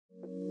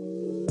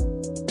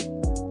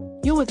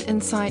You're with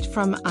Insight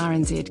from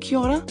RNZ. Kia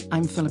ora,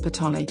 I'm Philippa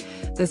Tolley.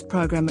 This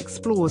program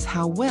explores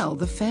how well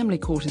the family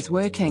court is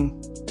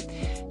working.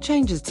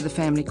 Changes to the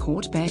family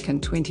court back in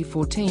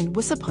 2014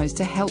 were supposed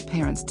to help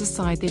parents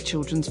decide their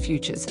children's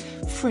futures,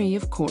 free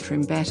of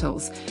courtroom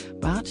battles.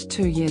 But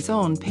 2 years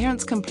on,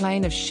 parents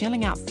complain of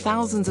shelling out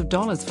thousands of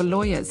dollars for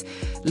lawyers,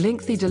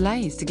 lengthy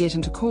delays to get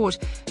into court,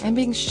 and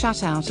being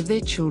shut out of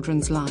their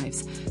children's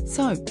lives.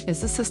 So,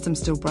 is the system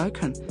still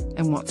broken?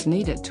 And what's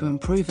needed to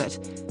improve it?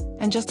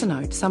 And just a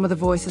note, some of the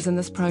voices in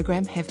this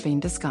program have been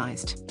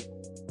disguised.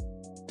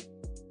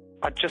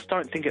 I just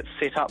don't think it's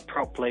set up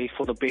properly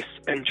for the best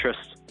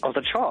interests of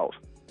the child.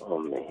 Oh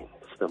man,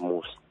 it's the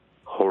most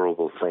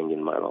horrible thing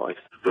in my life.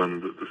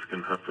 That this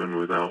can happen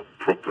without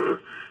proper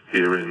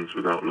hearings,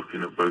 without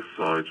looking at both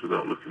sides,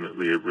 without looking at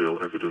the real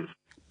evidence.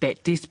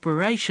 That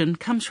desperation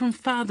comes from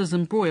fathers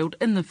embroiled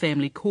in the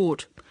family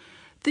court.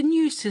 The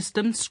new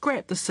system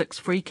scrapped the 6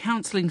 free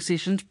counselling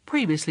sessions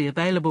previously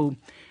available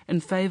in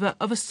favour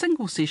of a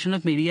single session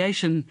of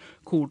mediation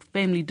called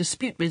Family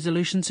Dispute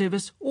Resolution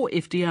Service, or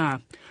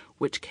FDR,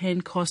 which can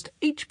cost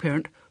each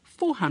parent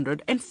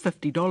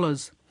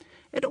 $450.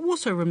 It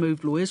also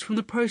removed lawyers from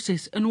the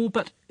process in all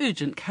but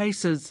urgent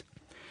cases.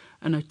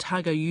 An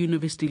Otago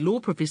University law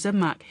professor,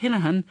 Mark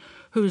Henahan,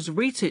 who is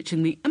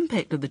researching the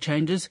impact of the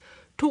changes,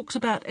 talks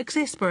about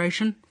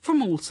exasperation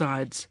from all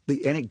sides.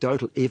 The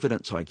anecdotal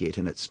evidence I get,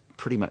 and it's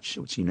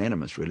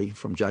unanimous really,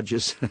 from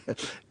judges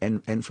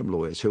and from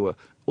lawyers who are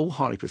all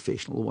highly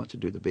professional, all want to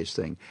do the best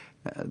thing,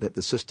 that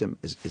the system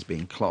is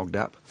being clogged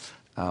up,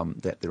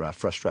 that there are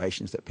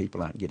frustrations that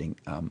people aren't getting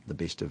the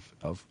best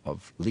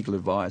of legal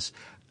advice,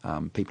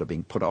 people are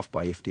being put off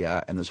by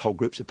FDR, and there's whole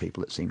groups of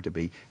people that seem to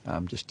be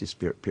just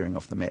disappearing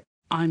off the map.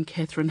 I'm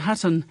Catherine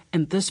Hutton,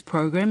 and this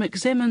program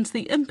examines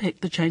the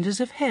impact the changes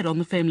have had on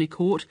the family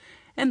court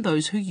and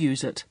those who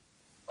use it.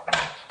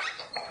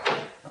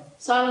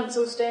 Silence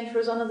will stand for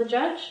His Honour the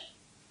Judge.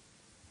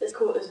 This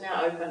court is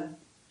now open.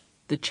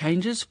 The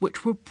changes,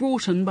 which were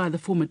brought in by the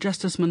former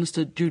Justice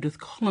Minister Judith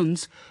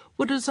Collins,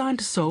 were designed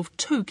to solve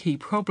 2 key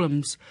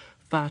problems: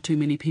 far too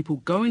many people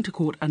going to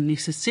court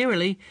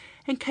unnecessarily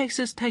and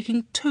cases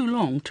taking too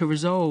long to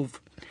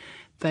resolve.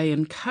 They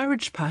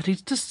encouraged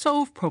parties to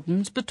solve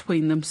problems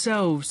between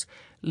themselves,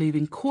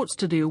 leaving courts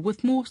to deal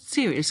with more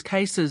serious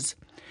cases.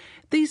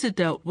 These are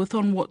dealt with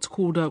on what's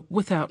called a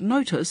without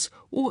notice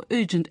or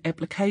urgent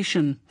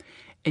application,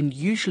 and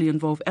usually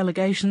involve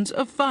allegations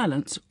of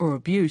violence or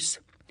abuse.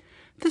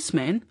 This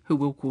man, who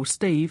we'll call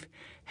Steve,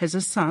 has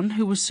a son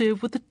who was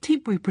served with a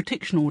temporary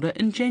protection order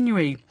in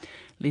January,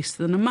 less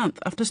than a month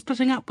after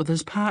splitting up with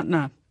his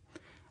partner.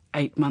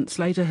 8 months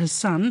later, his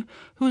son,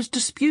 who is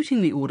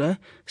disputing the order,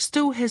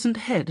 still hasn't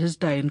had his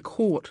day in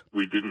court.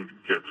 We didn't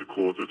get to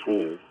court at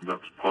all.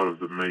 That's part of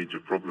the major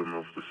problem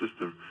of the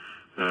system.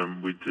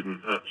 We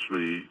didn't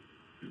actually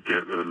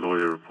get a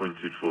lawyer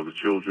appointed for the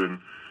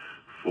children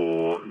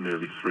for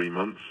nearly 3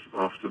 months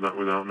after that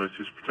without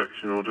notice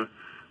protection order.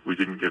 We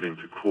didn't get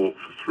into court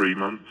for 3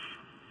 months.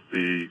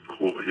 The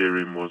court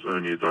hearing was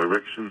only a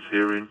directions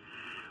hearing,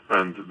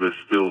 and there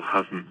still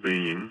hasn't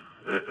been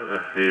a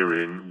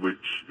hearing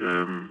which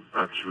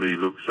actually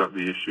looks at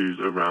the issues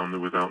around the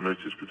without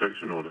notice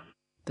protection order.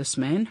 This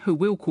man, who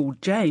we'll call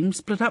James,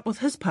 split up with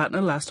his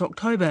partner last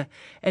October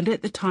and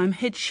at the time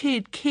had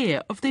shared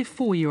care of their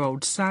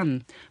 4-year-old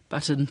son.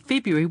 But in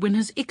February, when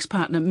his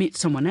ex-partner met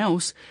someone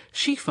else,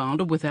 she filed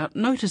a without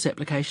notice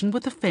application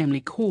with the family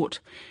court.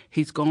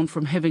 He's gone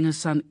from having his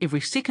son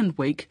every second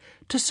week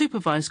to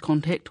supervised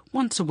contact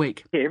once a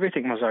week. Yeah,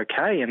 everything was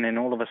okay, and then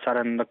all of a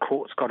sudden the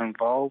courts got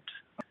involved.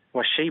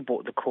 Well, she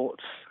bought the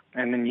courts,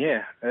 and then,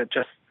 it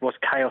just was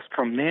chaos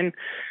from then.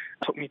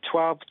 It took me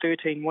 12,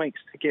 13 weeks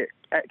to get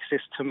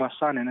access to my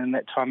son, and in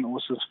that time it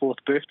was his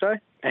 4th birthday,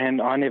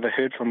 and I never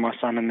heard from my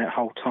son in that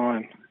whole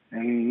time.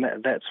 And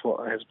that's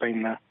what has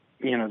been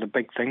the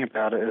big thing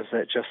about it, is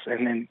that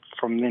and then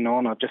from then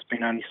on I've just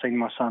been only seeing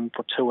my son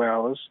for 2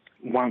 hours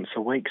once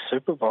a week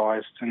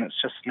supervised, and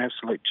it's just an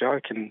absolute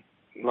joke. And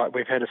like,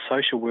 we've had a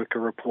social worker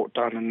report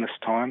done in this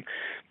time,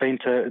 been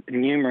to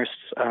numerous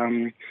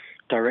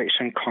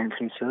direction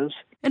conferences.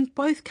 In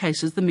both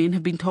cases, the men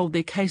have been told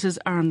their cases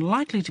are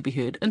unlikely to be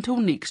heard until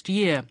next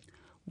year.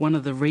 One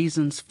of the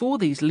reasons for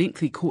these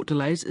lengthy court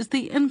delays is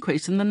the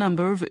increase in the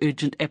number of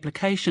urgent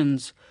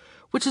applications,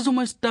 which has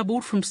almost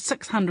doubled from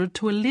 600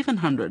 to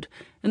 1,100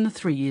 in the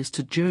 3 years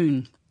to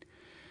June.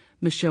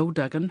 Michelle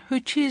Duggan, who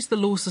chairs the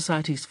Law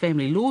Society's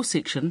Family Law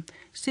section,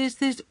 says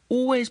there's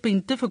always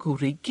been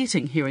difficulty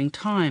getting hearing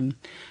time,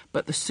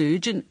 but the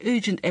surge in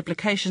urgent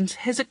applications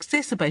has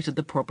exacerbated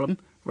the problem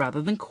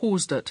rather than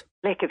caused it.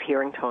 Lack of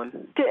hearing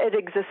time. It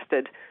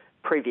existed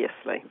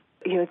previously.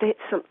 That's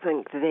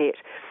something that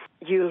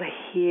you'll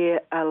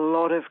hear a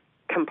lot of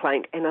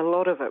complaint, and a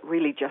lot of it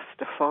really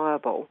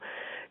justifiable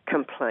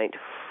complaint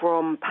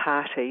from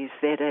parties,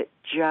 that it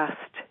just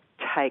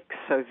takes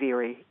so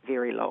very,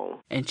 very long.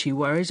 And she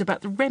worries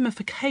about the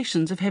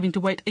ramifications of having to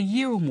wait a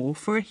year or more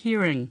for a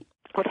hearing.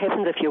 What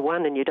happens if you're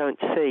 1 and you don't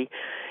see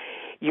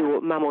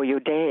your mum or your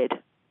dad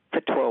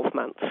for 12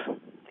 months?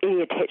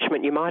 Any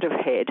attachment you might have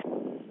had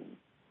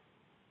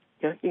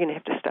you're going to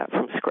have to start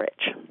from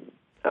scratch.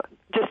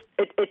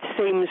 It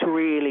seems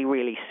really,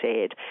 really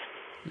sad.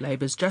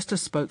 Labour's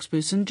Justice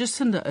spokesperson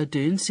Jacinda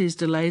Ardern says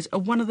delays are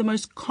one of the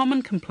most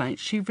common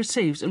complaints she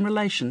receives in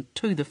relation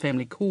to the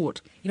family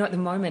court. At the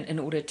moment, in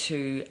order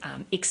to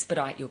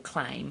expedite your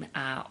claim,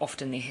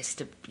 often there has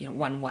to,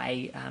 one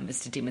way is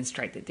to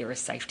demonstrate that there are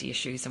safety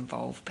issues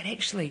involved. But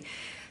actually,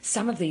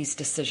 some of these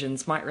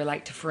decisions might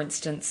relate to, for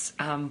instance,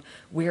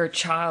 where a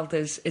child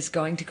is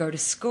going to go to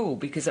school,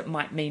 because it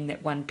might mean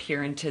that one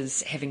parent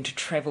is having to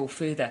travel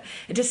further.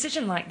 A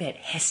decision like that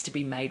has to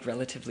be made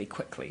relatively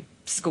quickly.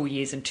 School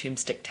years and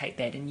terms dictate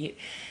that, and yet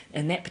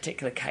in that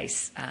particular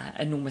case,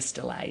 enormous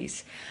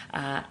delays.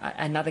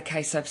 Another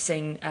case I've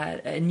seen,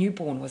 a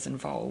newborn was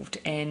involved,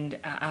 and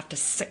after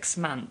 6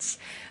 months,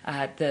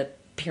 the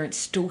parents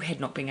still had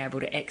not been able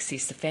to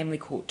access the family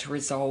court to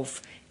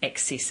resolve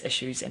access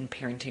issues and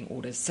parenting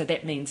orders. So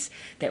that means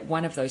that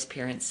one of those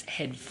parents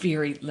had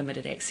very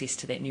limited access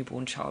to that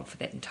newborn child for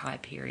that entire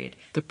period.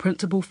 The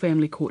principal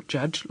family court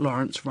judge,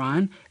 Lawrence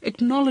Ryan,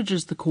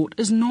 acknowledges the court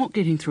is not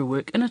getting through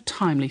work in a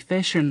timely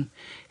fashion.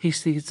 He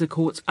says the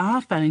courts are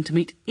failing to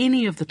meet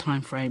any of the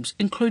timeframes,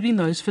 including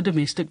those for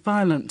domestic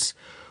violence,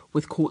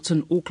 with courts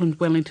in Auckland,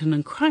 Wellington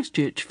and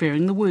Christchurch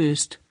faring the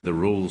worst. The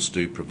rules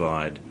do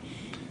provide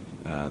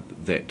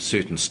that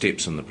certain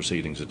steps in the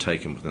proceedings are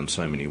taken within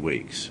so many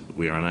weeks.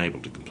 We are unable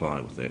to comply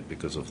with that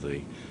because of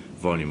the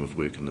volume of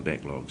work and the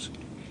backlogs.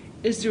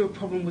 Is there a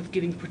problem with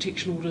getting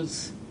protection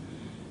orders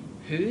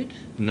heard?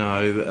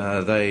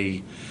 No,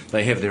 they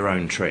have their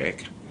own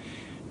track.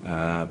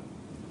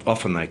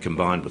 Often they're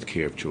combined with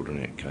Care of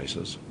Children Act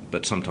cases,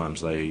 but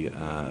sometimes they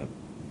are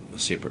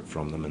separate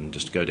from them and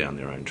just go down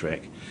their own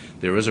track.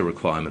 There is a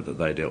requirement that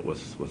they dealt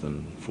with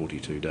within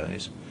 42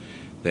 days.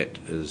 That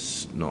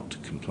is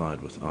not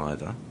complied with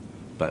either,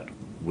 but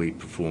we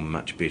perform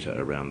much better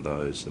around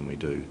those than we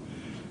do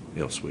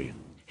elsewhere.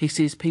 He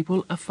says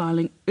people are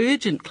filing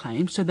urgent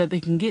claims so that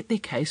they can get their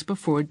case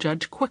before a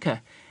judge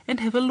quicker and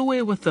have a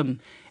lawyer with them,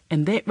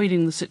 and that reading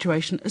of the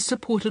situation is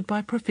supported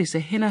by Professor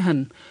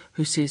Henahan,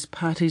 who says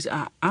parties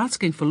are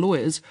asking for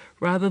lawyers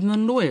rather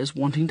than lawyers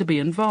wanting to be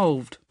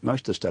involved.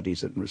 Most of the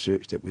studies and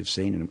research that we've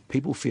seen, and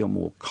people feel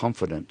more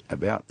confident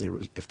about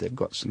if they've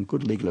got some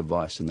good legal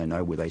advice and they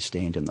know where they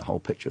stand in the whole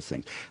picture of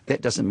things.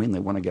 That doesn't mean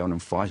they want to go in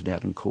and fight it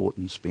out in court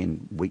and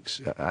spend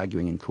weeks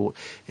arguing in court.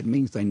 It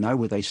means they know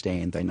where they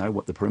stand, they know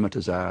what the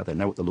perimeters are, they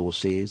know what the law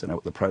says, they know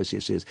what the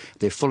process is.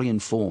 They're fully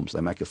informed, so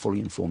they make a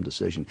fully informed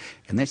decision.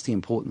 And that's the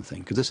important thing,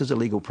 because this is a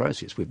legal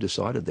process. We've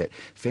decided that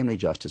family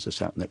justice is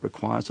something that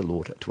requires the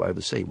law to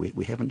oversee.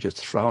 We haven't just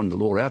thrown the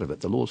law out of it.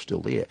 The law's still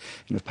there.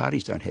 And if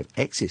parties don't have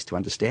access to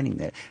understanding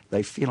that,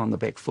 they feel on the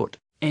back foot.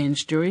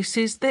 Ange Dury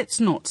says that's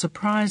not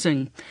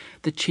surprising.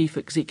 The chief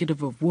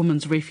executive of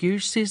Women's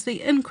Refuge says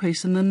the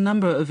increase in the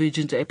number of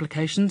urgent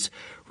applications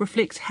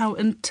reflects how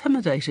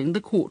intimidating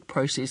the court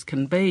process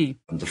can be.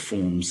 The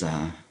forms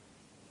are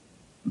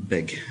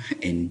big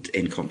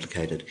and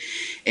complicated,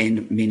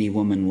 and many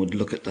women would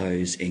look at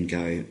those and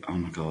go, oh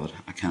my God,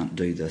 I can't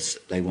do this.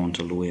 They want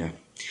a lawyer.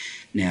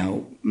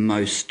 Now,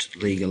 most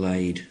legal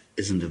aid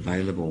isn't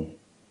available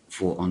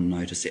for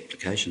on-notice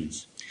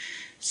applications.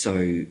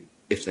 So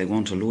if they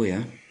want a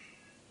lawyer,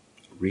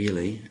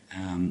 really,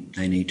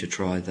 they need to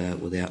try the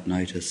without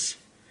notice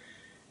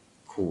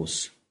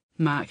course.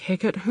 Mark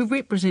Hackett, who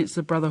represents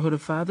the Brotherhood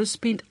of Fathers,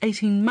 spent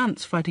 18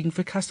 months fighting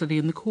for custody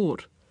in the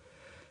court.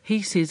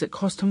 He says it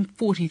cost him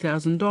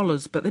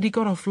 $40,000, but that he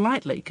got off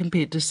lightly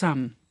compared to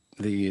some.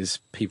 There's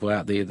people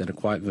out there that are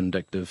quite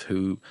vindictive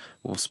who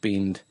will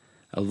spend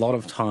a lot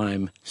of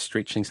time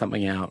stretching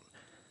something out,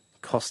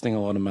 costing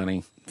a lot of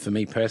money. For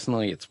me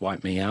personally, it's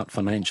wiped me out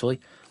financially.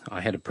 I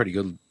had a pretty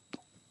good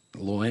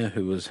lawyer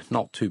who was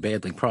not too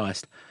badly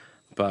priced,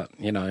 but,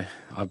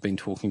 I've been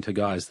talking to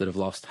guys that have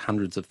lost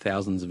hundreds of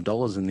thousands of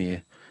dollars in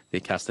their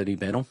custody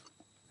battle.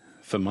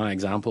 For my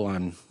example,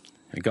 I'm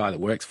a guy that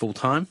works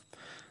full-time,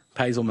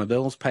 pays all my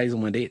bills, pays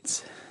all my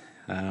debts,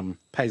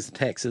 pays the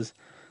taxes.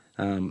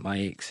 My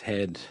ex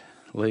had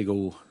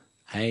legal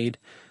aid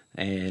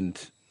and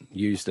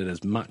used it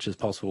as much as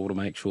possible to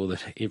make sure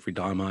that every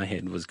dime I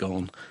had was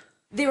gone.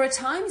 There are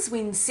times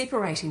when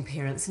separating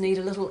parents need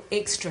a little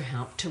extra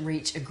help to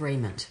reach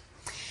agreement.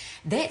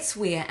 That's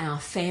where our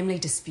Family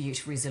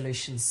Dispute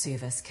Resolution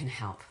Service can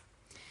help.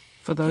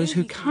 For those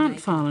who can't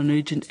file an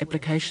urgent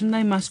application,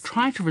 they must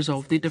try to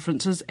resolve their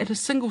differences at a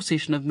single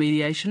session of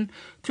mediation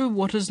through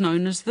what is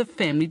known as the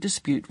Family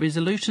Dispute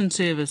Resolution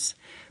Service.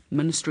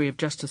 Ministry of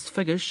Justice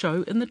figures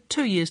show in the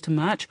 2 years to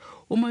March,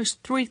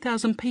 almost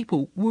 3,000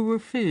 people were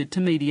referred to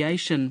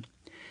mediation.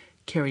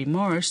 Kerry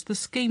Morris, the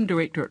scheme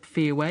director at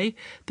Fairway,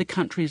 the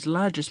country's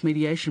largest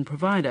mediation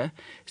provider,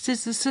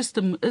 says the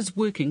system is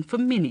working for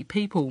many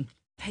people.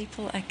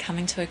 People are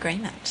coming to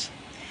agreement.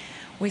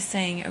 We're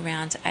seeing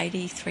around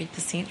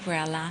 83% were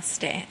our last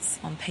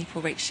stats on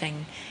people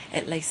reaching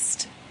at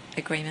least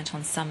agreement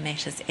on some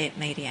matters at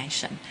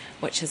mediation,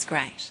 which is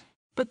great.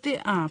 But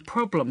there are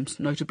problems,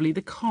 notably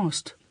the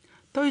cost.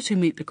 Those who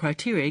meet the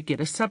criteria get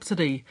a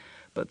subsidy,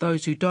 but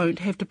those who don't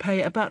have to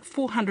pay about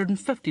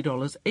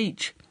 $450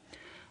 each.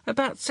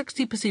 About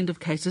 60% of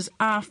cases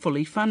are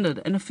fully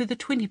funded and a further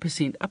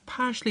 20% are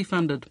partially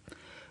funded.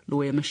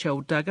 Lawyer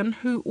Michelle Duggan,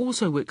 who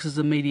also works as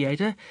a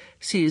mediator,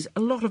 says a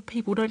lot of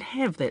people don't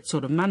have that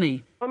sort of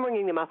money. I'm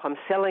ringing them up, I'm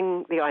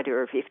selling the idea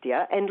of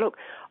FDR, and look,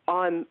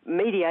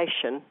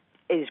 mediation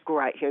is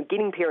great.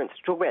 Getting parents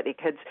to talk about their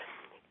kids,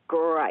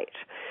 great.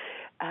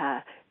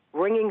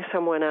 Ringing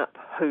someone up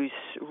who's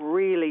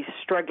really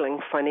struggling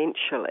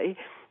financially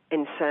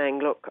and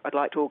saying, look, I'd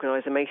like to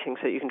organise a meeting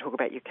so you can talk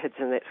about your kids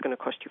and that's going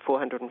to cost you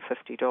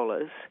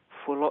 $450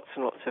 for lots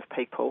and lots of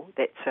people.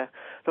 That's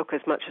look, as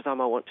much as I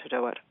want to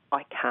do it,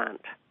 I can't.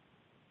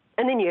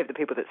 And then you have the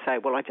people that say,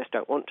 well, I just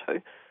don't want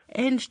to.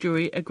 Ange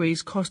Jury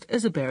agrees cost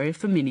is a barrier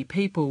for many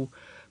people,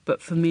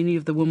 but for many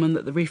of the women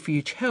that the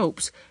refuge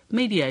helps,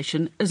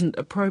 mediation isn't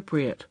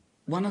appropriate.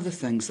 One of the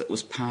things that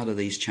was part of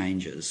these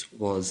changes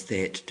was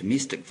that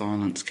domestic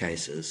violence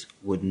cases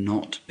would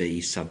not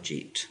be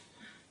subject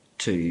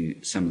to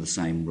some of the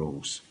same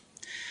rules,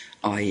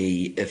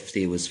 i.e. if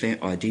there was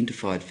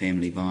identified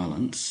family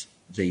violence,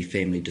 the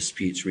family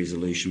disputes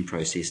resolution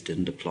process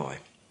didn't apply.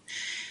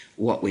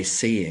 What we're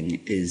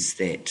seeing is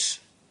that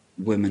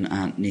women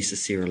aren't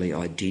necessarily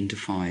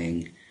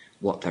identifying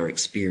what they're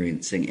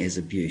experiencing as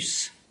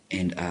abuse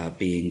and are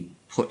being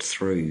put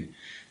through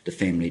the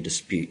family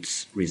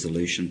disputes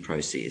resolution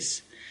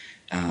process,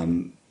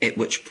 at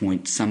which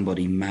point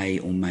somebody may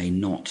or may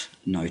not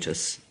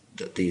notice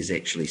that there's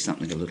actually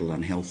something a little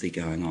unhealthy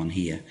going on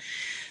here.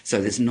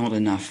 So there's not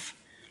enough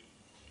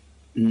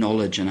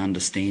knowledge and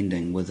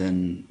understanding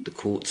within the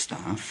court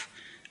staff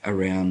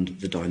around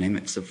the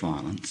dynamics of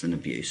violence and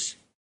abuse.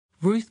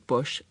 Ruth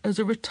Bush is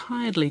a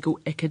retired legal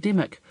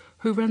academic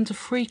who runs a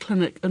free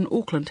clinic in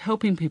Auckland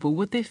helping people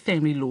with their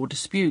family law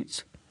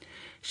disputes.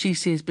 She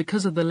says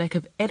because of the lack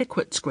of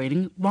adequate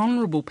screening,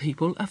 vulnerable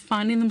people are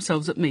finding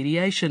themselves at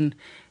mediation,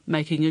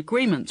 making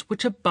agreements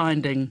which are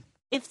binding.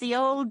 If the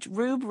old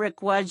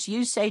rubric was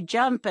you say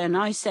jump and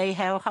I say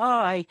how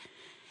high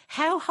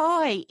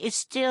is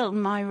still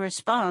my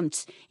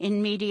response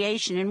in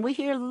mediation. And we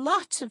hear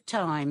lots of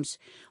times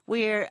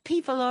where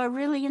people are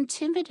really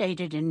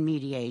intimidated in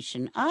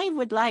mediation. I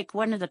would like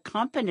one of the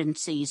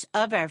competencies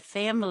of our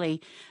family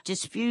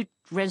dispute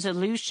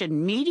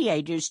resolution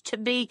mediators to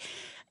be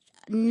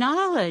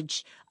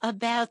knowledge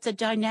about the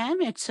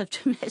dynamics of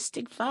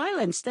domestic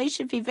violence. They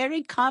should be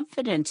very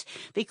confident,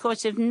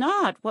 because if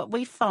not, what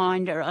we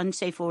find are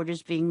unsafe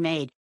orders being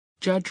made.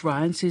 Judge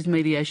Ryan says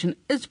mediation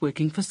is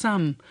working for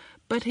some,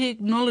 but he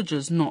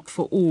acknowledges not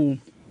for all.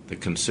 The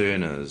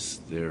concern is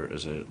there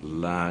is a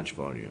large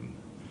volume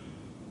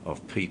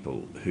of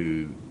people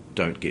who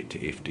don't get to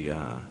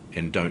FDR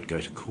and don't go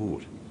to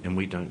court, and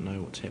we don't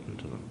know what's happened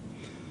to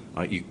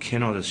them. You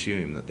cannot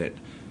assume that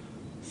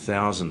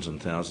thousands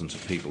and thousands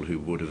of people who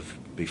would have,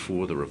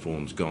 before the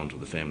reforms, gone to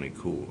the family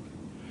court,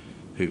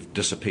 who've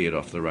disappeared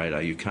off the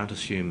radar, you can't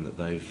assume that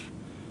they've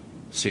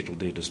settled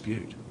their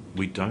dispute.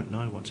 We don't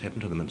know what's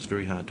happened to them, and it's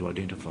very hard to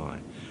identify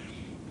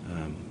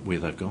where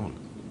they've gone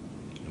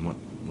and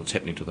what's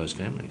happening to those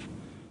families.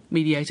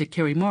 Mediator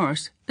Kerry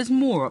Morris is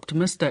more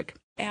optimistic.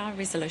 Our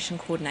resolution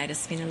coordinators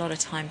spend a lot of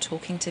time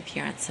talking to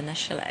parents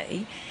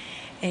initially,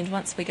 and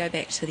once we go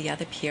back to the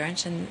other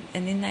parent and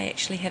then they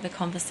actually have a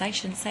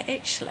conversation, say,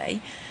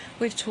 actually,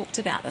 we've talked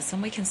about this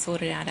and we can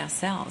sort it out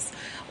ourselves.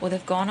 Or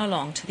they've gone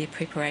along to their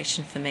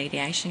preparation for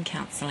mediation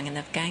counselling and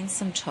they've gained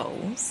some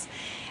tools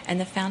and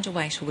they've found a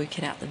way to work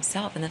it out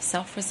themselves and they've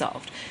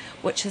self-resolved,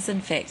 which is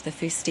in fact the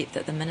first step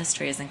that the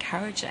ministry is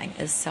encouraging,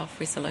 is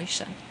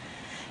self-resolution.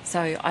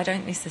 So I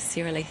don't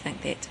necessarily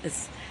think that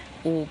is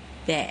all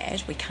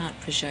bad. We can't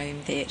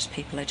presume that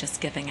people are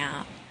just giving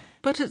up.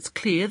 But it's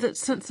clear that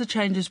since the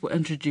changes were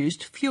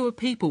introduced, fewer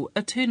people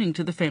are turning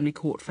to the family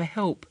court for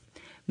help.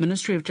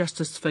 Ministry of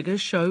Justice figures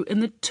show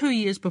in the 2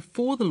 years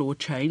before the law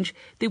change,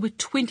 there were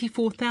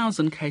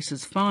 24,000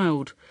 cases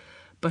filed.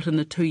 But in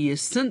the 2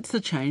 years since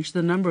the change,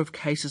 the number of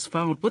cases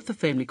filed with the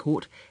family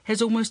court has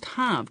almost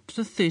halved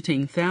to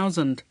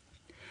 13,000.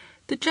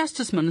 The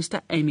Justice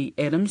Minister, Amy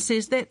Adams,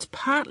 says that's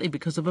partly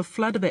because of a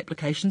flood of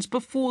applications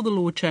before the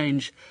law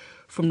change,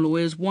 from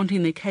lawyers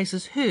wanting their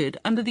cases heard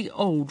under the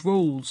old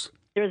rules.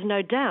 There is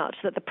no doubt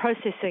that the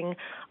processing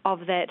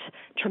of that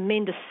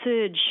tremendous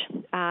surge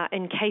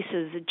in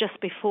cases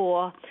just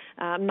before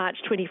March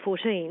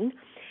 2014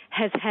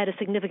 has had a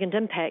significant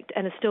impact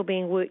and is still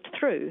being worked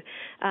through.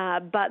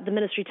 But the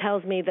ministry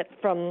tells me that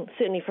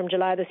certainly from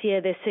July this year,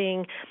 they're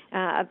seeing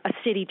a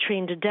steady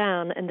trend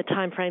down in the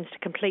timeframes to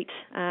complete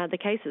the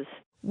cases.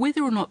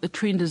 Whether or not the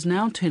trend is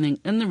now turning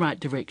in the right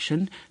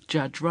direction,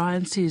 Judge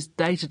Ryan says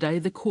day to day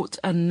the courts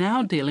are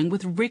now dealing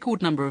with a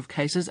record number of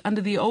cases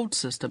under the old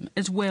system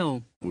as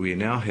well. We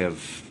now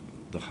have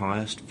the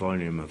highest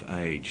volume of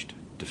aged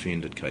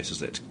defended cases,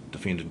 that's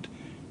Defended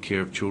Care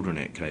of Children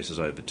Act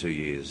cases over 2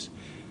 years,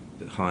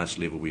 the highest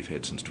level we've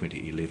had since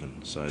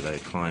 2011, so they're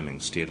climbing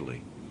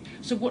steadily.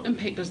 So what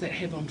impact does that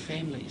have on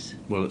families?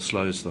 Well, it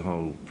slows the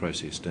whole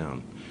process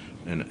down,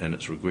 and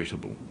it's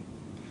regrettable.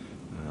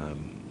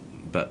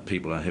 But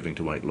people are having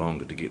to wait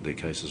longer to get their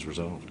cases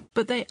resolved.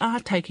 But they are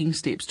taking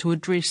steps to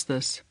address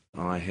this.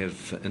 I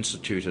have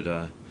instituted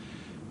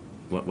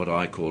what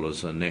I call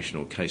as a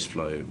national case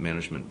flow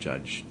management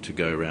judge to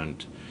go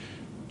around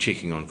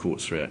checking on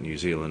courts throughout New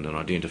Zealand and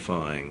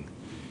identifying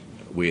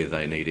where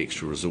they need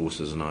extra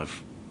resources, and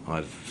I've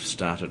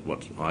started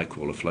what I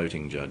call a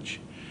floating judge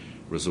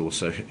resource.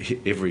 So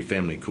every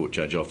family court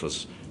judge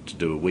offers to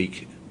do a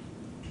week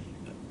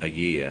a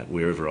year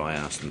wherever I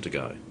ask them to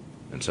go.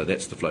 And so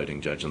that's the floating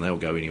judge, and they'll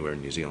go anywhere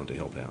in New Zealand to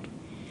help out.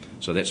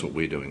 So that's what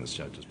we're doing as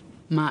judges.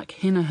 Mark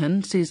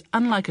Henahan says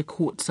unlike a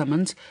court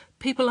summons,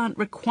 people aren't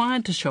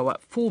required to show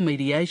up for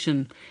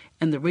mediation,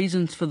 and the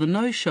reasons for the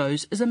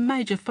no-shows is a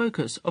major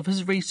focus of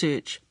his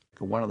research.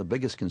 One of the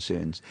biggest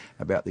concerns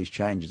about these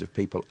changes, if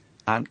people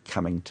aren't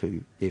coming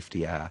to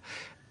FDR,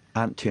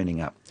 aren't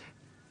turning up,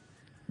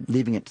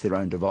 leaving it to their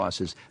own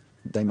devices,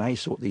 they may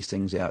sort these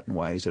things out in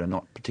ways that are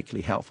not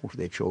particularly helpful to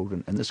their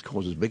children, and this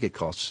causes bigger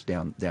costs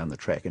down the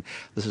track. And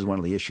this is one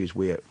of the issues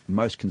we're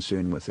most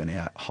concerned with in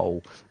our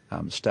whole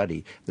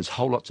study. There's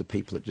whole lots of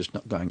people that are just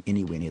not going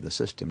anywhere near the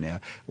system now.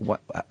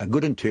 A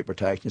good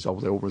interpretation is,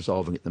 they're all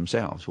resolving it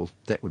themselves. Well,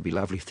 that would be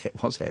lovely if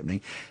that was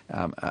happening.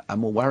 A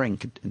more worrying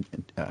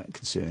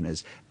concern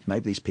is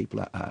maybe these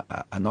people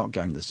are not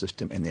going to the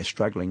system and they're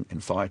struggling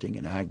and fighting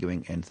and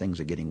arguing, and things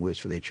are getting worse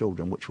for their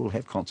children, which will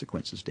have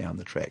consequences down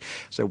the track.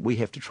 So we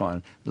have to try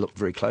and look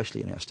very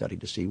closely in our study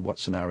to see what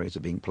scenarios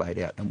are being played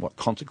out and what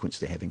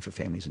consequences they're having for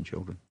families and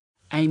children.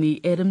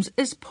 Amy Adams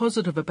is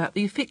positive about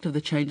the effect of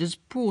the changes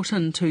brought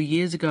in 2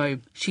 years ago.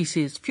 She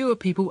says fewer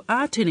people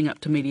are turning up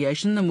to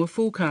mediation than were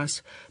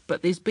forecast,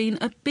 but there's been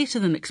a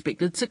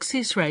better-than-expected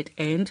success rate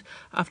and,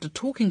 after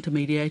talking to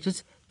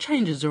mediators,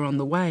 changes are on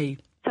the way.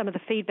 Some of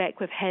the feedback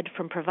we've had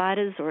from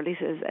providers, or at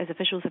least as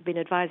officials have been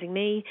advising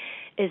me,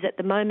 is at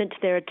the moment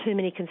there are too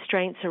many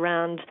constraints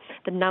around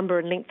the number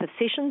and length of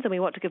sessions, and we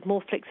want to give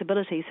more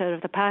flexibility. So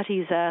if the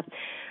parties are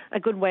a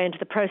good way into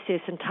the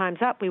process and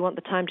time's up, we want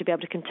the time to be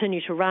able to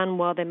continue to run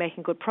while they're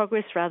making good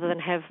progress rather than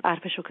have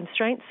artificial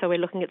constraints. So we're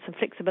looking at some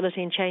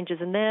flexibility and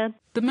changes in there.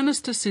 The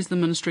Minister says the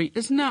Ministry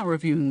is now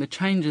reviewing the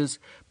changes,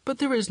 but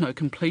there is no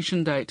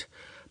completion date.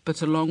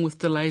 But along with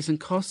delays and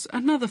costs,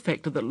 another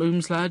factor that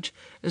looms large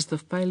is the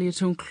failure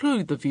to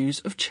include the views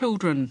of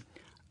children.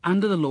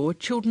 Under the law,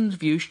 children's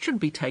views should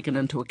be taken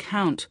into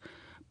account.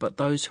 But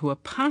those who are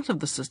part of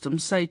the system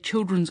say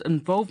children's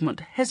involvement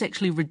has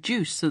actually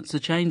reduced since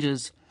the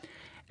changes.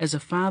 As a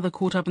father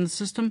caught up in the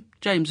system,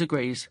 James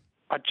agrees.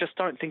 I just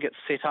don't think it's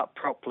set up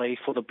properly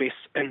for the best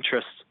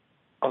interest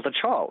of the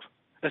child,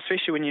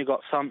 especially when you've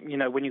got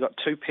when you've got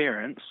two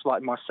parents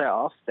like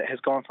myself that has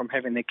gone from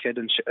having their kid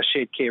in a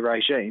shared care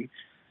regime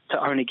to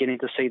only getting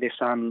to see their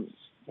son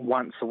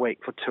once a week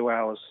for 2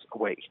 hours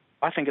a week.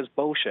 I think it's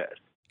bullshit.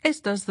 As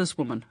does this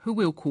woman, who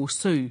we'll call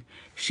Sue.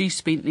 She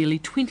spent nearly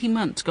 20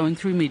 months going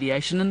through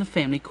mediation in the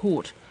family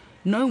court.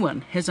 No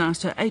one has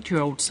asked her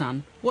 8-year-old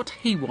son what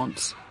he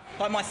wants.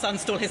 Like, my son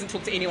still hasn't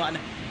talked to anyone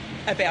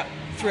about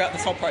throughout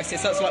this whole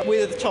process. So it's like,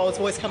 where did the child's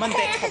voice come in?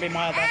 That's probably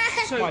my other...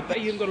 So you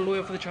haven't got a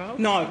lawyer for the child?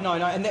 No,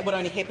 and that would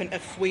only happen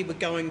if we were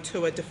going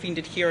to a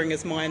defended hearing,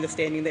 is my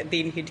understanding, that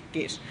then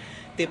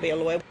there'd be a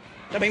lawyer.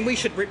 I mean, we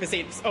should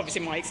represent,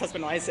 obviously my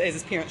ex-husband and I, as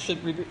his parents,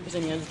 should be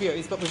representing his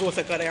views, but we've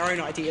also got our own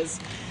ideas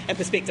and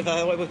perspective,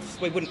 otherwise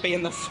we wouldn't be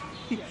in this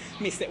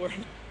mess that we're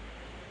in.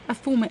 A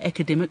former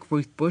academic,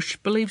 Ruth Bush,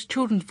 believes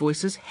children's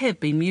voices have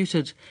been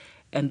muted,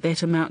 and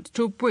that amounts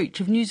to a breach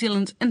of New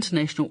Zealand's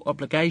international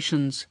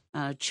obligations.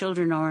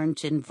 Children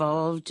aren't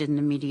involved in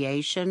the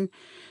mediation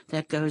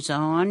that goes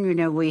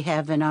on. We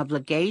have an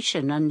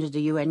obligation under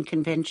the UN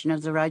Convention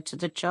of the Rights of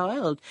the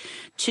Child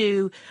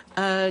to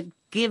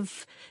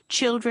give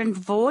children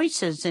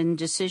voices in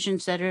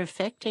decisions that are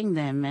affecting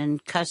them,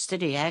 and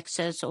custody,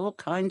 access, all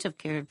kinds of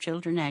Care of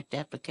Children Act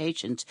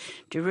applications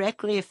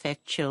directly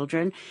affect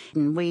children.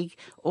 And we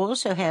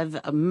also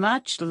have a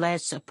much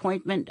less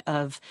appointment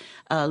of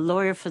a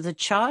lawyer for the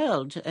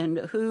child, and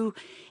who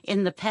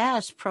in the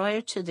past,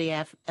 prior to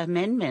the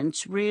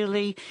amendments,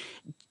 really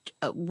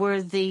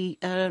were the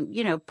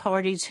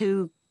parties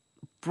who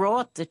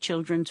brought the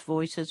children's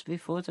voices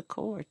before the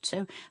court.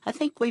 So I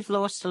think we've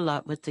lost a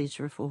lot with these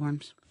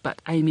reforms. But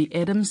Amy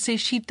Adams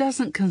says she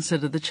doesn't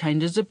consider the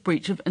changes a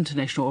breach of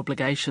international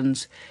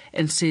obligations,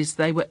 and says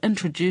they were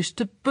introduced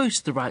to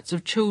boost the rights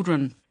of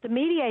children. The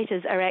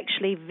mediators are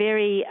actually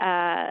very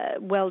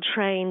well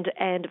trained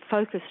and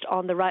focused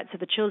on the rights of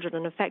the children.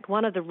 And in fact,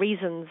 one of the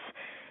reasons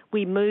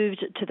we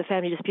moved to the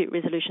family dispute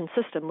resolution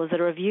system was that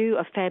a review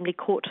of family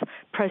court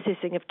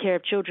processing of care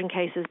of children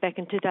cases back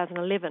in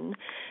 2011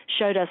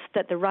 showed us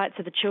that the rights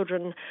of the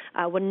children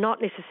were not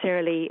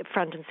necessarily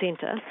front and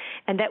centre,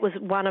 and that was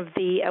one of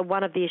the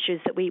issues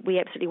that we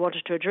absolutely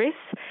wanted to address.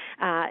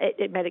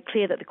 It made it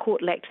clear that the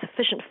court lacked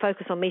sufficient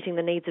focus on meeting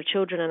the needs of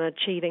children and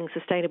achieving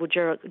sustainable,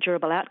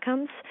 durable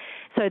outcomes.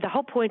 So the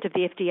whole point of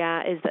the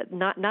FDR is that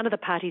none of the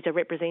parties are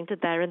represented.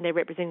 They're in there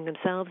representing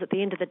themselves. At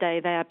the end of the day,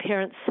 they are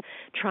parents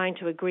trying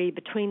to agree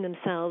between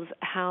themselves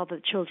how the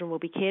children will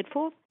be cared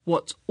for.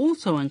 What's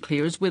also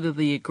unclear is whether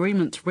the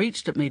agreements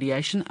reached at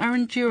mediation are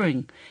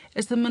enduring,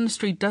 as the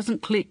Ministry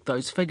doesn't collect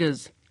those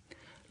figures.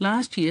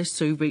 Last year,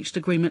 Sue reached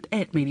agreement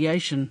at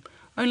mediation,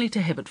 only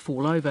to have it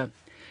fall over.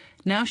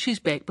 Now she's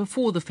back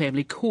before the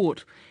family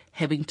court,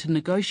 having to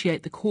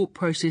negotiate the court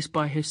process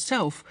by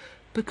herself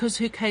because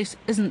her case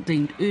isn't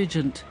deemed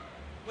urgent.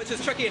 Which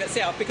is tricky in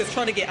itself, because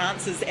trying to get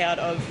answers out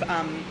of,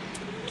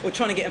 or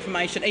trying to get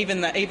information,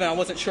 even I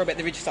wasn't sure about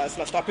the registrar's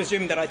list. I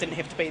presumed that I didn't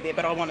have to be there,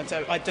 but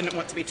I didn't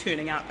want to be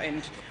turning up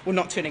and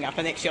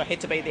actually I had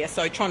to be there.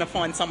 So trying to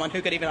find someone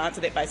who could even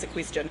answer that basic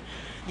question,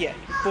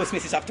 voice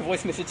message after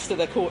voice message to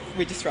the court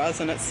registrars,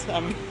 and it's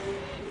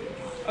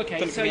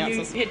Okay, so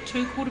you had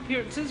 2 court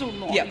appearances or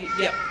not? Yep.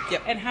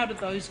 And how did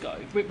those go,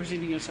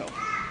 representing yourself?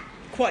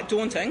 Quite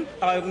daunting.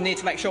 I needed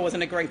to make sure I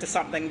wasn't agreeing to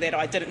something that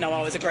I didn't know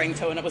I was agreeing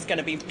to, and it was going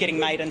to be getting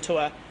made into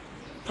a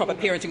proper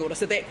parenting order.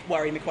 So that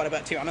worried me quite a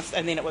bit, to be honest.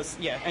 And then it was,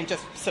 and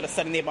just sort of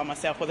sitting there by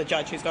myself with a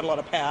judge who's got a lot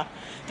of power.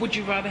 Would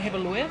you rather have a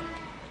lawyer?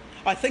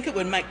 I think it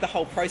would make the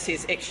whole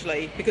process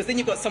actually, because then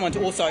you've got someone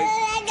to also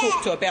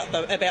talk to about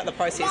the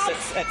process.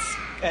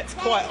 It's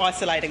quite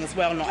isolating as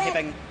well, not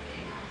having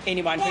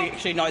anyone who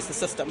actually knows the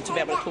system to be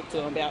able to talk to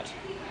them about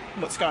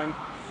what's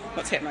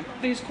happening.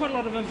 There's quite a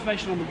lot of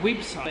information on the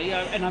website,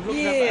 and I've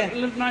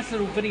looked up nice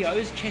little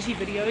videos, chatty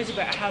videos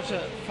about how to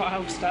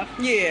file stuff.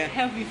 Yeah.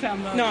 How have you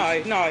found those?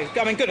 No.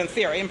 I mean, good in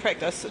theory. In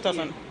practice, it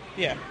doesn't.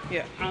 Yeah.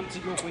 Answer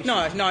your question.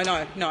 No.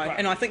 Right.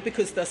 And I think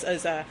because this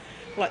is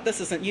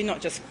you're not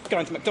just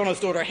going to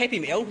McDonald's to order a Happy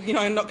Meal,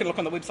 I'm not going to look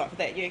on the website for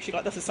that. You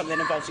actually, this is something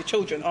that involves your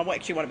children. I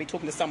actually want to be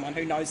talking to someone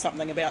who knows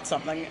something about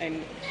something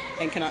and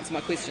can answer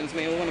my questions.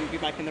 We all want to be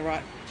making the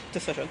right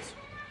decisions.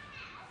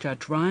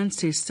 Judge Ryan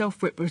says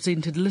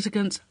self-represented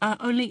litigants are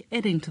only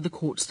adding to the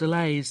court's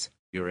delays.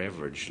 Your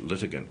average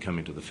litigant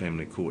coming to the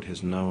family court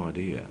has no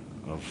idea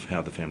of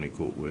how the family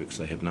court works.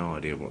 They have no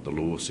idea what the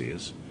law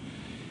says,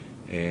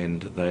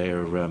 and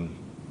they're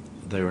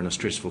in a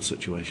stressful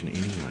situation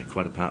anyway,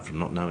 quite apart from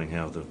not knowing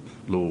how the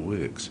law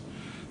works.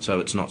 So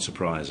it's not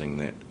surprising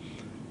that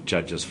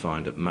judges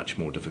find it much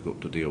more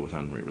difficult to deal with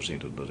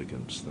unrepresented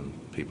litigants than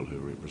people who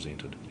are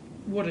represented.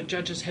 What are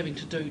judges having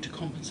to do to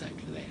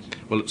compensate for that?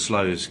 Well, it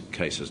slows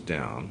cases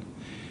down.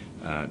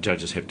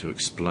 Judges have to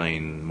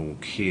explain more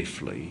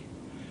carefully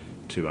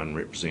to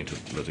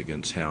unrepresented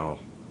litigants how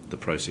the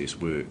process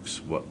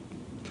works, what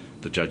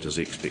the judge's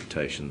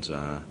expectations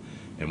are,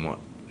 and what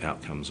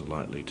outcomes are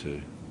likely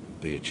to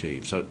be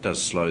achieved. So it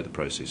does slow the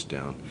process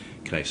down.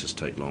 Cases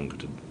take longer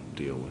to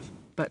deal with.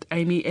 But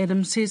Amy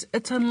Adams says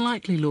it's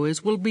unlikely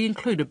lawyers will be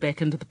included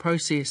back into the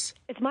process.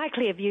 It's my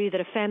clear view that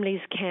if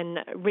families can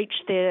reach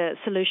their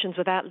solutions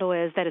without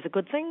lawyers, that is a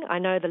good thing. I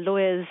know the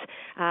lawyers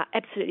are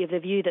absolutely of the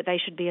view that they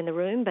should be in the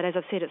room, but as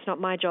I've said, it's not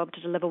my job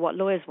to deliver what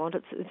lawyers want.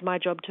 It's my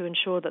job to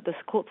ensure that this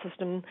court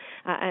system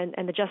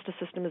and the justice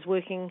system is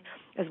working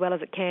as well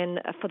as it can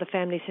for the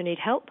families who need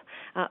help.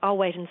 I'll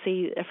wait and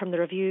see from the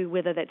review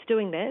whether that's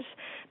doing that,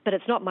 but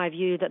it's not my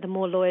view that the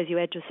more lawyers you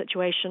add to a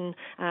situation,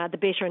 the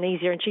better and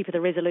easier and cheaper the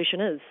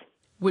resolution is.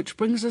 Which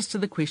brings us to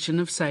the question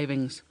of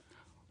savings.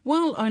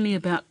 While only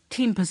about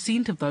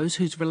 10% of those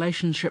whose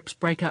relationships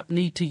break up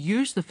need to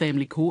use the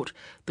family court,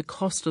 the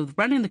cost of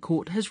running the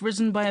court has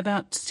risen by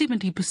about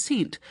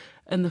 70%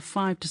 in the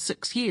 5 to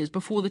 6 years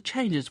before the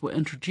changes were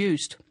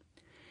introduced.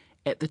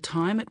 At the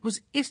time, it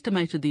was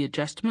estimated the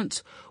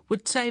adjustments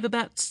would save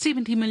about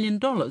 $70 million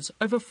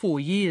over 4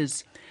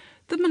 years.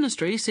 The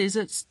Ministry says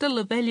it's still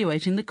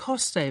evaluating the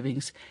cost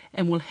savings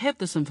and will have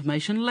this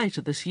information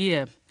later this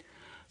year.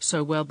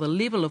 So while the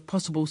level of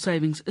possible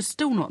savings is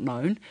still not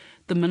known,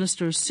 the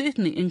Minister is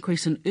certain the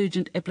increase in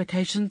urgent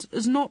applications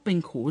is not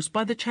being caused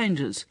by the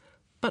changes,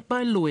 but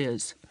by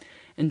lawyers.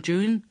 In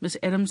June, Ms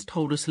Adams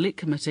told a select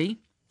committee,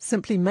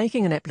 simply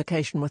making an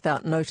application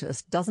without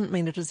notice doesn't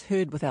mean it is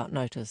heard without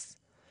notice.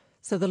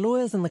 So the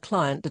lawyers and the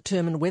client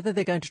determine whether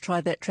they're going to try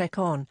that track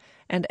on,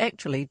 and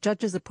actually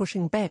judges are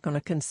pushing back on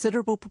a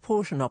considerable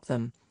proportion of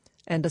them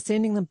and are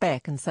sending them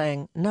back and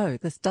saying, no,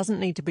 this doesn't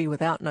need to be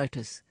without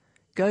notice.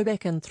 Go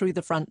back in through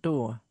the front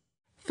door.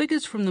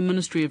 Figures from the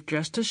Ministry of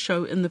Justice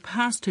show in the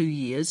past 2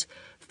 years,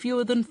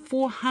 fewer than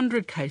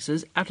 400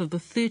 cases out of the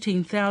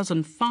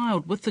 13,000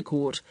 filed with the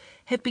court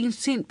have been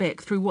sent back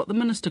through what the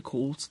Minister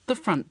calls the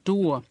front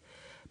door.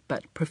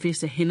 But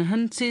Professor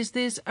Henahan says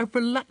there's a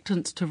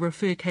reluctance to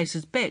refer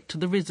cases back to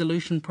the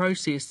resolution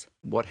process.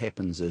 What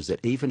happens is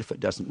that even if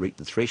it doesn't reach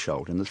the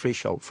threshold, and the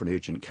threshold for an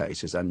urgent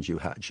case is undue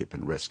hardship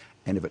and risk,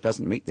 and if it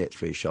doesn't meet that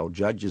threshold,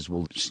 judges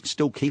will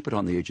still keep it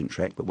on the urgent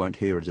track but won't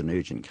hear it as an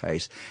urgent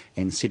case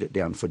and set it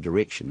down for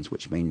directions,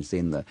 which means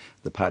then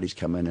the parties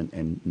come in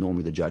and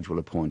normally the judge will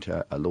appoint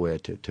a lawyer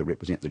to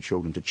represent the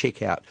children to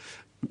check out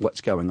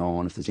what's going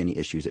on, if there's any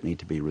issues that need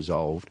to be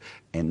resolved,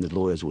 and the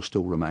lawyers will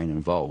still remain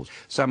involved.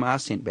 Some are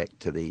sent back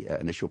to the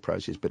initial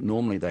process, but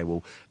normally they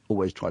will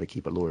always try to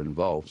keep a lawyer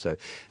involved. So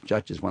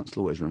judges, once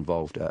lawyers are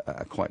involved,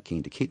 are quite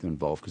keen to keep them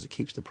involved because it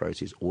keeps the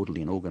process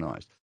orderly and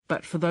organised.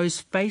 But for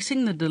those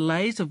facing the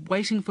delays of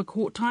waiting for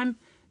court time,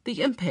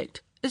 the impact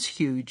is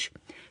huge.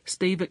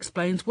 Steve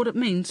explains what it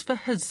means for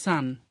his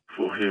son.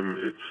 For him,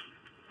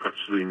 it's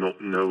actually not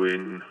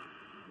knowing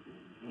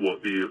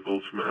what the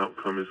ultimate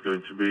outcome is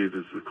going to be.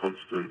 There's a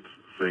constant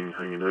thing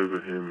hanging over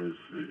him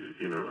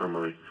is, am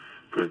I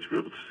going to be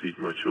able to see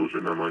my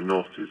children? Am I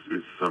not?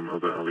 Is some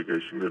other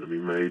allegation going to be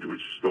made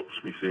which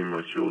stops me seeing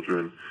my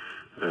children?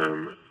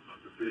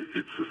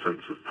 It's a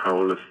sense of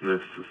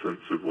powerlessness, a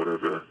sense of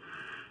whatever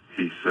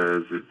he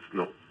says, it's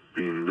not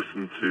being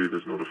listened to.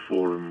 There's not a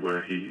forum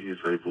where he is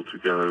able to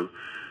go.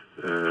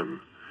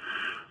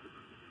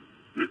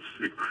 It's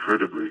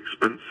incredibly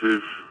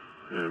expensive.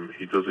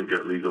 He doesn't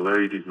get legal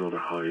aid. He's not a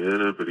high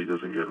earner, but he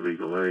doesn't get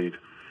legal aid.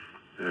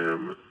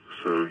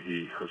 So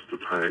he has to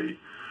pay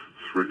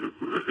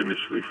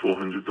initially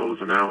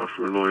 $400 an hour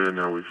for a lawyer.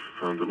 Now we've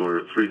found a lawyer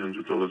at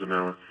 $300 an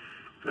hour.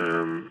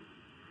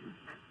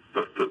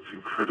 That's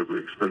incredibly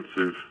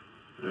expensive.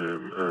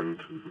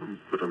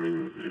 But I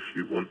mean, if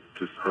you want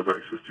to have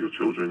access to your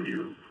children,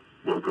 you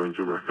are going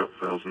to rack up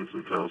thousands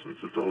and thousands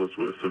of dollars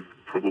worth of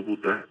probable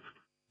debt.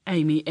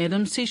 Amy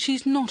Adams says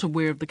she's not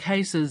aware of the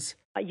cases.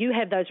 You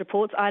have those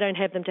reports. I don't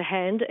have them to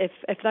hand.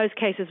 If those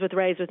cases were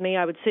raised with me,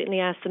 I would certainly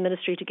ask the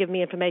Ministry to give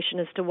me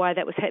information as to why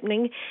that was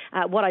happening.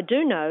 What I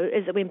do know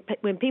is that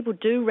when people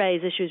do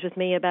raise issues with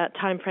me about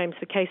timeframes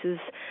for cases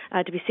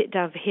to be set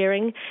down for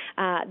hearing,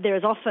 there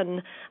is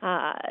often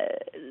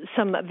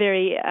some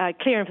very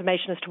clear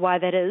information as to why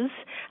that is.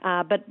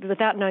 But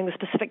without knowing the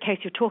specific case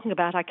you're talking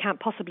about, I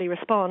can't possibly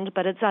respond.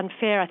 But it's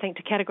unfair, I think,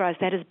 to categorise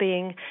that as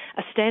being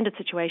a standard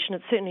situation.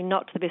 It's certainly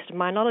not to the best of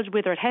my knowledge.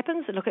 Whether it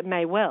happens, look, it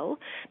may well.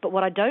 But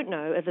what I don't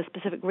know are the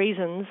specific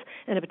reasons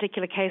in a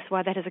particular case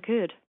why that has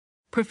occurred.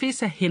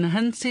 Professor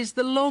Henahan says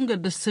the longer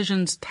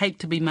decisions take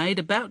to be made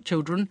about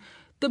children,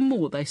 the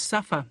more they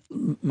suffer.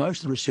 Most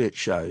of the research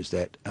shows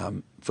that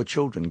for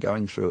children,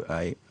 going through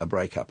a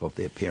breakup of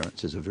their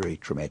parents is a very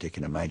traumatic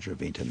and a major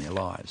event in their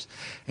lives.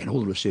 And all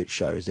the research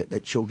shows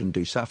that children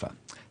do suffer.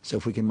 So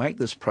if we can make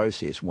this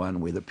process one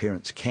where the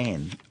parents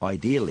can,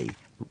 ideally,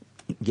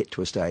 get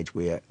to a stage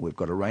where we've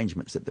got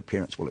arrangements that the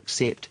parents will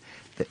accept,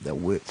 that they'll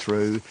work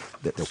through,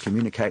 that they'll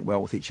communicate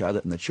well with each other,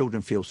 and the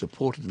children feel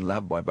supported and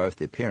loved by both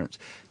their parents,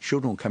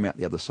 children will come out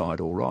the other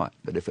side all right.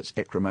 But if it's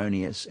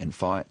acrimonious and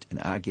fight and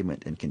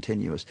argument and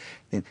continuous,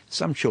 then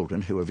some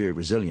children who are very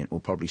resilient will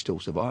probably still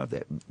survive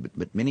that.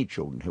 But many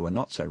children who are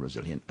not so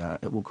resilient,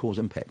 it will cause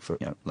impact for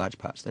large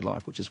parts of their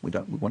life, which is we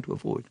want to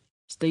avoid.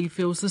 Steve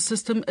feels the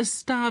system is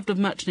starved of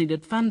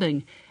much-needed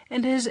funding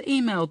and has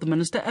emailed the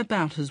Minister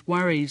about his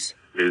worries.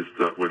 Is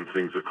that when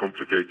things are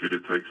complicated,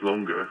 it takes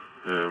longer.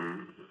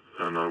 And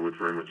I would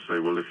very much say,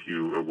 well, if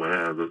you're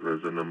aware that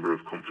there's a number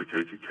of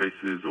complicated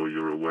cases or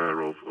you're aware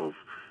of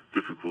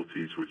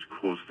difficulties which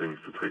cause things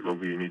to take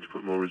longer, you need to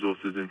put more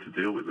resources in to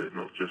deal with it,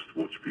 not just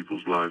watch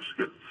people's lives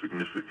get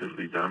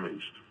significantly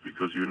damaged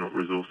because you're not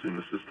resourcing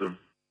the system.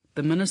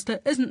 The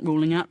Minister isn't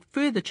ruling out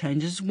further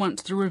changes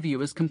once the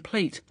review is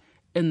complete.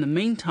 In the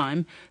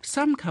meantime,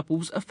 some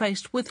couples are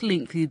faced with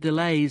lengthy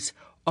delays,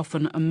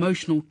 often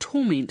emotional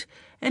torment,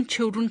 and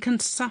children can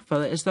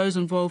suffer as those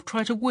involved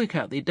try to work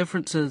out their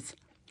differences.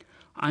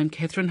 I'm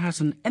Catherine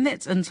Hutton, and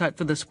that's Insight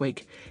for this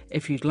week.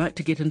 If you'd like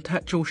to get in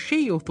touch or share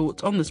your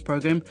thoughts on this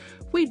program,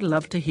 we'd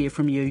love to hear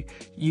from you.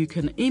 You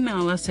can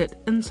email us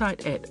at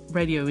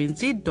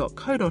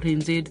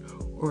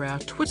insight@radionz.co.nz, or our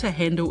Twitter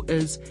handle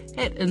is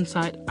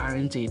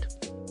 @InsightRNZ.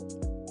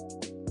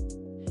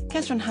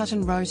 Catherine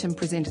Hutton wrote and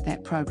presented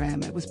that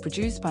program. It was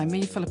produced by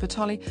me, Philippa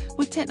Tolley,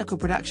 with technical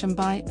production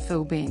by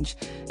Phil Benj.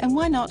 And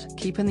why not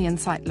keep in the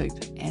Insight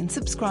loop and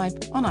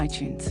subscribe on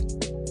iTunes.